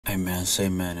Hey man, say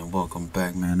man, and welcome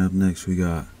back, man. Up next we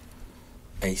got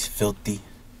Ace Filthy,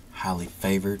 highly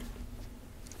favored.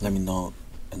 Let me know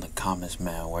in the comments,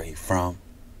 man, where he from.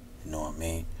 You know what I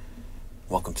mean?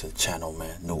 Welcome to the channel,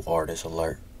 man. New artist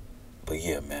alert. But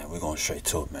yeah, man, we're going straight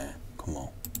to it, man. Come on.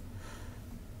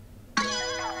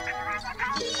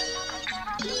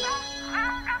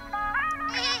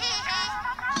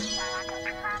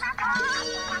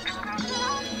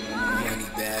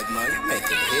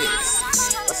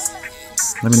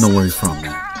 Let me know where he's from,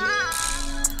 man.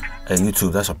 Hey,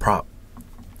 YouTube, that's a prop.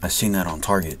 I seen that on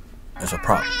Target. That's a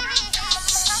prop.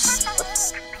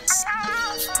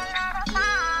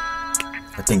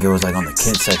 I think it was like on the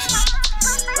kids section.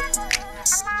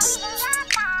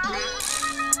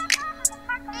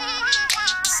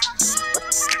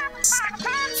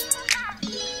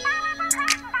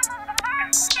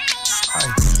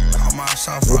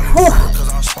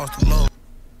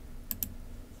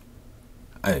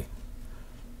 Hey,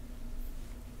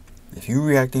 if you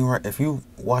reacting right, if you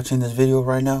watching this video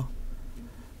right now,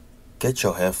 get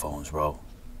your headphones, bro.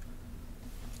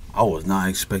 I was not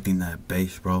expecting that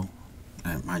bass, bro.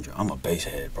 And mind you, I'm a bass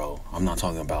head, bro. I'm not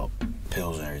talking about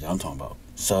pills and everything. I'm talking about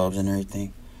subs and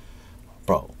everything,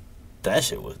 bro. That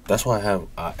shit was. That's why I have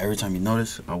every time you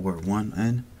notice, I wear one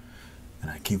in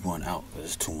and I keep one out because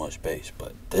it's too much bass.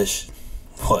 But this,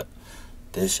 what?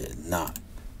 This shit not.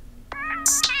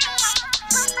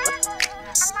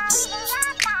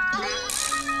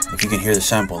 If you can hear the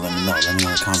sample, let me know. Let me know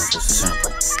in the comments what's the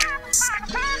sample.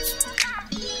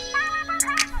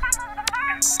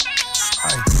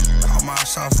 Call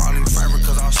myself highly favored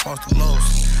cause I'm supposed to lose.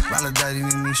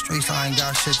 Validating in these streets, I ain't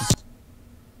got shit to.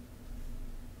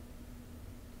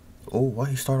 Oh, why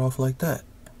he start off like that?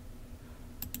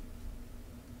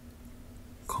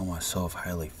 Call myself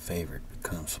highly favored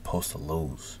because I'm supposed to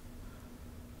lose.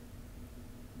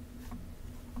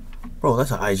 Bro,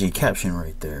 that's an IG caption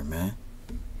right there, man.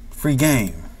 Free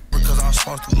game. Because I'm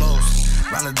supposed to lose.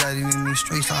 Validating in these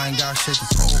streets, I ain't got shit to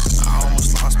prove. I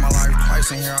almost lost my life twice,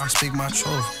 and here I speak my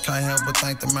truth. Can't help but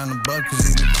thank the man above, cause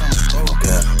he become a gold.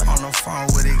 Okay. On the phone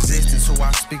with existence, who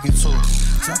I speaking to.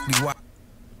 Exactly why.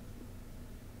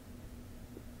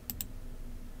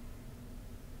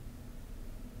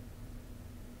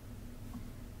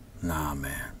 Nah,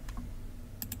 man.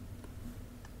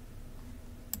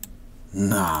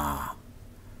 Nah.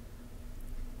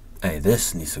 Hey,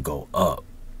 this needs to go up.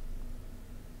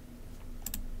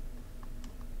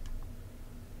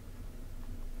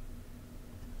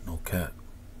 No cap.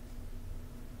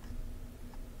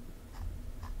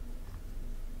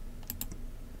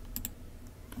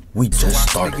 We just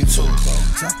started to, bro.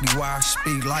 Exactly why I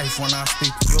speak life when I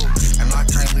speak to you. And I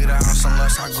can't leave the house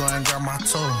unless I go and grab my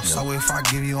tool. Yep. So if I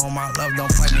give you all my love, don't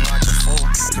play me like a fool.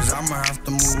 Cause I'ma have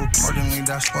to move accordingly,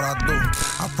 that's what I do.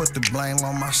 I put the blame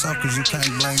on myself cause you can't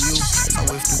blame you. So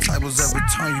if the tables ever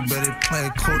turn, you better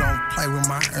play it cool. Don't play with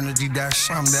my energy, that's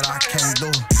something that I can't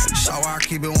do. So I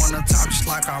keep it on the top just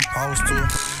like I'm supposed to.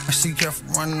 And she careful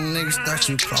running niggas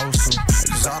that you close to.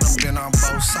 Cause I done been on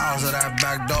both sides of that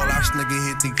back door. Last nigga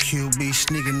hit the QB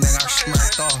sneaking, nigga, I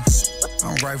smacked off.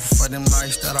 I'm grateful for them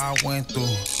nights that I went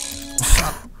through.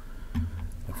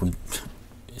 If we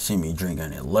see me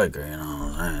drinking that liquor, you know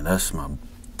what I'm saying? That's my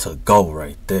to go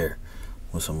right there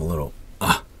with some little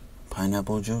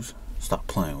pineapple juice. Stop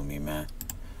playing with me, man.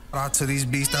 Out to these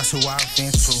beats, that's who I've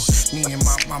been to. Me and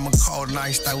my mama cold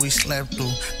nights that we slept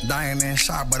through. Dying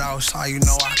inside, but outside, you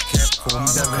know I kept cool. I'm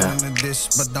devil in the dish,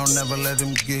 but don't never let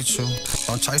them get you.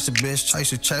 Don't chase a bitch,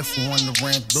 chase a check for when the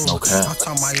rent due. Okay. I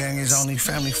told my young is only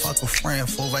family, fuck a friend.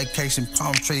 Full vacation,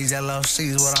 palm trees, LLC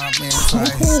is what I'm in.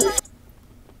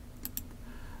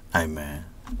 Hey, man.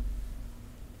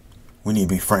 We need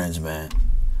to be friends, man.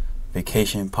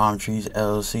 Vacation, palm trees,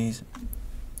 LLCs.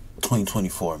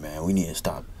 2024, man. We need to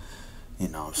stop, you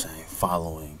know what I'm saying,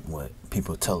 following what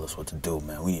people tell us what to do,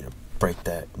 man. We need to break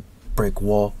that brick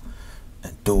wall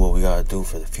and do what we gotta do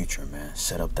for the future, man.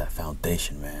 Set up that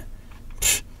foundation, man.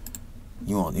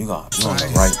 You on the right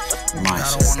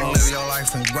mindset, bro. Live your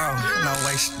life and grow. No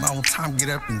waste no time. Get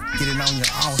up and get it on your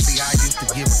own. See, I used to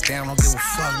give a damn, don't give a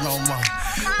fuck no more.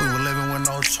 We were living with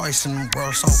no choice in the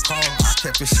world so cold. I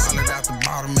kept it solid at the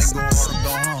bottom, make go hard to go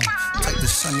home. Take the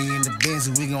sunny in the Benz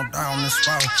and we gon' die on this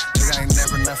road. Nigga ain't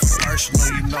never nothing personal,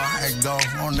 you know how it go.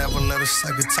 Won't never let a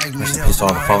sucker take me. It's all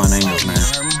the fallen angels, man.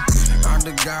 I'm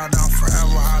the God, I'm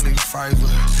forever highly favored.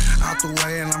 Out the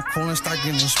way and I'm cool and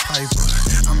stacking this paper.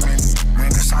 I'm in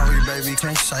man, sorry, baby,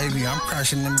 can't save you. I'm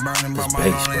crashing and burning by my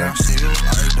bass, lonely. I see you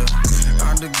later.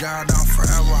 I'm the God, I'm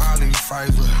forever highly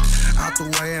favored. Out the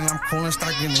way and I'm coolin',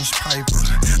 stacking this paper.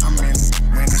 I'm in,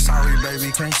 man, sorry,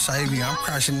 baby, can't save you. I'm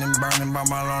crashing and burning by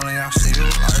my lonely. I see you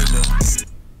later.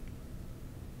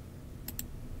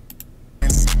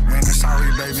 Man,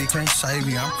 sorry, baby, can't save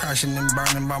you. I'm crashing and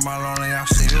burning by my lonely. I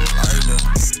see you later.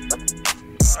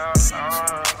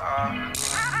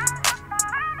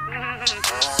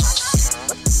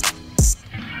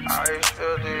 I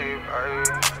feel deep,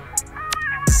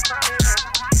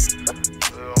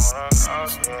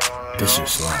 This shit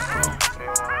slap, bro.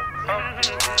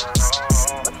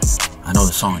 I know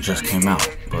the song just came out,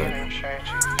 but it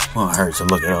won't hurt to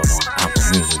look it up on Apple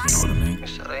Music, you know what I mean?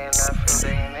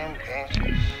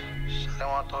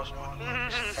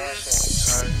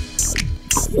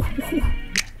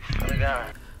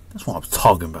 That's what I'm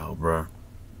talking about, bro.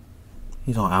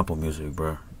 He's on Apple Music,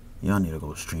 bro. Y'all need to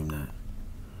go stream that.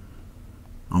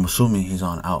 I'm assuming he's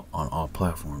out on all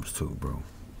platforms too, bro.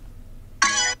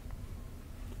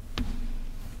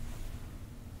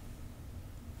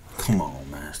 Come on,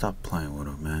 man. Stop playing with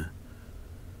him, man.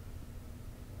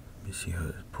 Let me see how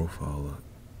his profile look.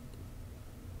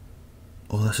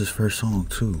 Oh, that's his first song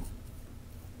too.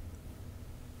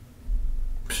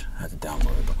 Psh, I had to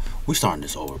download it, bro. We starting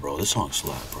this over, bro. This song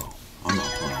slap, bro. I'm not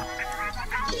playing.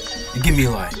 It give me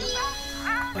like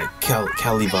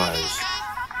Cali vibes.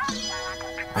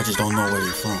 I just don't know where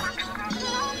he's from.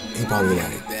 He probably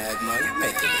like.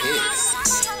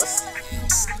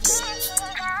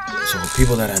 So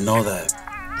people that I know that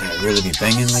really be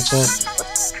banging like that,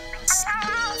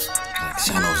 like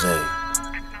San Jose.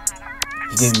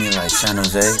 He gave me like San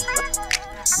Jose,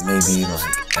 maybe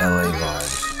like LA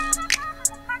vibes.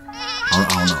 I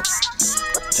don't know.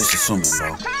 Just assuming,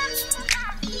 bro.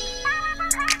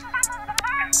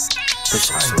 This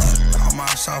shit slap.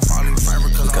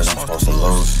 Because I'm supposed to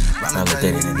load,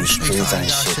 validated in these streets, I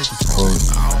ain't shit.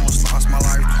 I almost lost my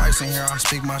life twice, and here I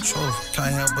speak my truth.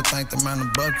 Can't help but thank the man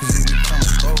above, cause he become a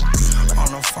gold. On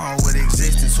the phone with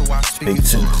existence, who I speak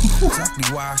to. Exactly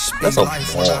why I speak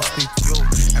life when I speak to you.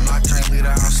 And I can't leave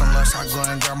the house unless I go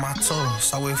and grab my tool.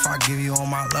 So if I give you all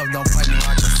my love, don't play me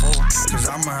like a fool. Cause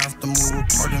I'ma have to move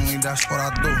accordingly, that's what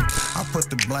I do. I put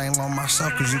the blame on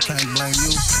myself, cause you can't blame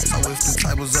you. So if the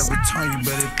tables ever turn, you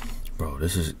better. Bro,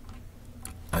 this is,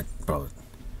 bro,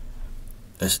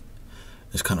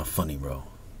 it's kind of funny, bro.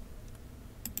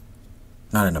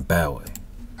 Not in a bad way.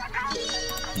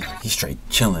 He's straight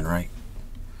chilling, right?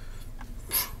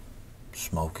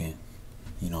 Smoking,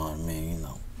 you know what I mean? You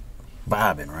know,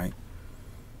 vibing, right?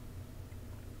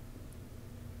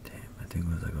 Damn, I think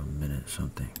it was like a minute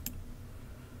something.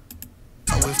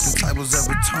 So if the tables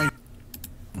ever turn.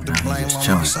 The blame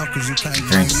on myself, cause you can't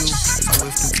blame you. So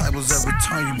if the tables ever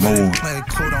turn, you better play it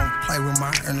cool, don't play with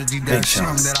my energy. That's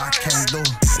something that I can't do.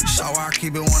 So I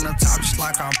keep it on the top just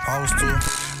like I'm supposed to.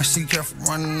 I see careful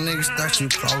running niggas that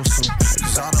you close to.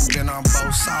 Cause I done been on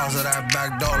both sides of that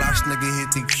back door. Last nigga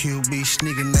hit the QB,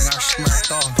 sneaking nigga, I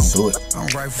smacked off. Don't do it. I'm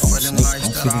grateful for them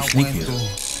nights that I went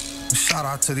through. Shout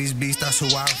out to these beats, that's who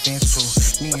I've been to.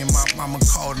 Me and my mama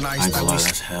cold nights. I ain't gonna lie,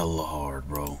 that's hella hard,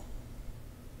 bro.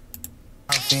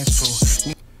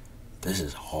 This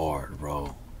is hard,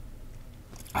 bro.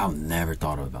 I've never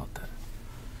thought about that.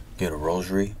 Get a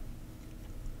rosary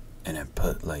and then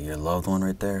put like your loved one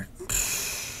right there.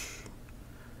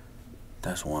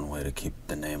 That's one way to keep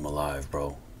the name alive,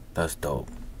 bro. That's dope.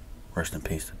 Rest in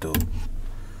peace to dude.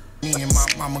 Me and my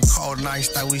mama cold nights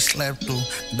that we slept through.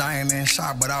 Dying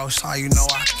inside, but outside, you know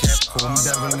I kept cool. I'm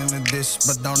devil in the dish,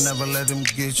 but don't never let them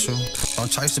get you. Don't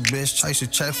chase a bitch, chase a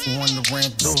check for when the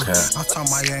rent due. I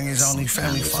told my youngins only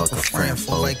family, fuck a friend.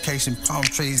 For vacation, palm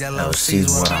trees,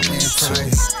 LLC's what I'm into.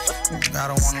 I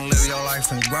don't wanna live your life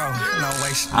and grow. No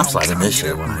waste. I'm slapping this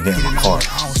shit when I get in my car.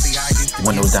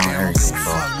 Windows down and everything,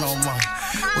 bro.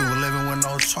 We were living with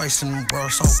no choice in the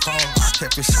world so cold. I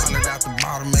kept it solid at the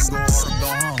bottom, make go or to go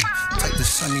home. Take the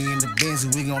sunny in the Benz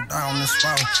and we gon' die on this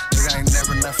road. It ain't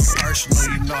never nothing personal,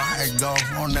 you know how it go.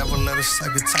 Won't never let a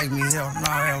sucker take me, hell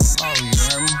no, hell no, you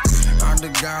hear me? I'm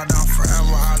the God, I'm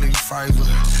forever highly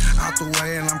favored. Out the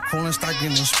way and I'm coolin',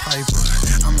 stacking this paper.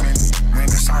 I'm in it, man,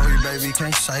 sorry baby,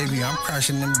 can't save you. I'm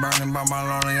crashing and burning by my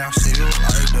lonely, I'll see you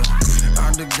later.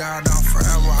 I'm the God, I'm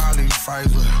forever highly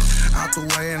favored. Out the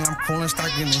way and I'm coolin',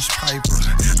 stacking this paper.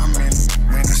 I'm in it,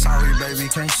 man, sorry baby,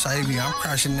 can't save you. I'm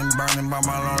crashing and burning by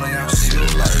my lonely, I'll see you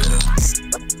later.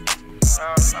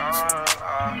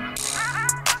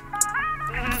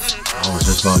 I was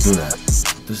just about to do that.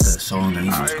 This is that song that he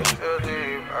just go.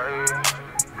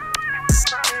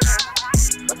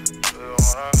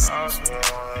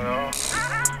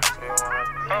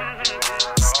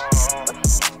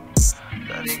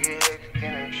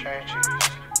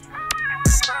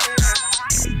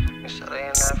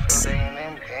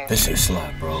 This shit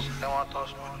slap, bro.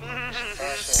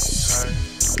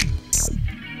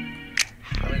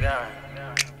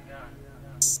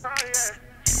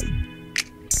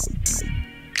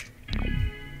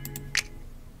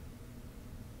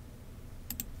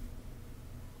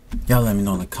 Y'all let me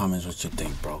know in the comments what you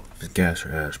think, bro. If it's gas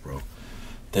or ass, bro.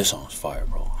 This song's fire,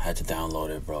 bro. I had to download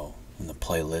it, bro. In the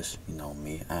playlist, you know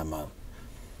me. I have my,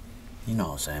 you know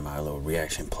what I'm saying, my little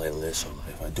reaction playlist. So like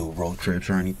if I do road trips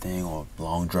or anything, or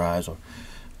long drives, or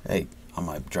hey, I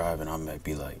might drive and I might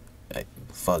be like, hey,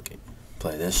 fuck it,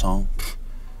 play this song.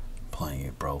 Playing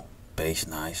it, bro. Bass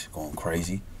nice, going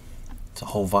crazy. It's a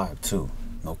whole vibe too,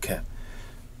 no cap.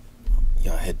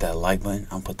 Y'all hit that like button.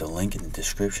 I'll put the link in the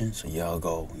description, so y'all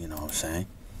go, you know what I'm saying,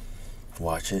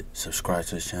 watch it, subscribe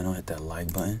to this channel, hit that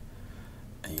like button.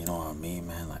 And you know what I mean,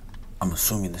 man, like, I'm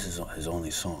assuming this is his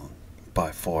only song, by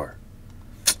far.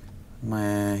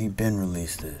 Man, he been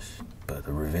released this, but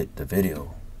the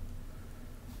video,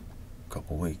 a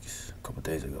couple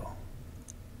days ago.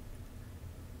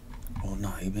 Oh no,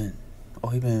 he been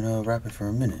rapping for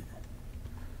a minute.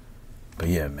 But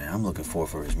yeah, man, I'm looking forward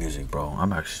for his music, bro. I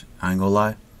ain't gonna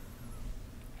lie.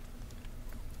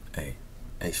 Hey,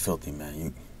 Ace Filthy,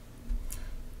 man,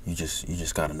 you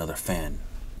just got another fan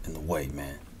in the way,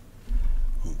 man.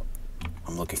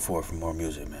 I'm looking forward for more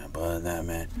music, man. But other than that,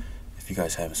 man, if you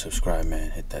guys haven't subscribed,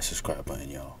 man, hit that subscribe button,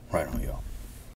 y'all. Right on, y'all.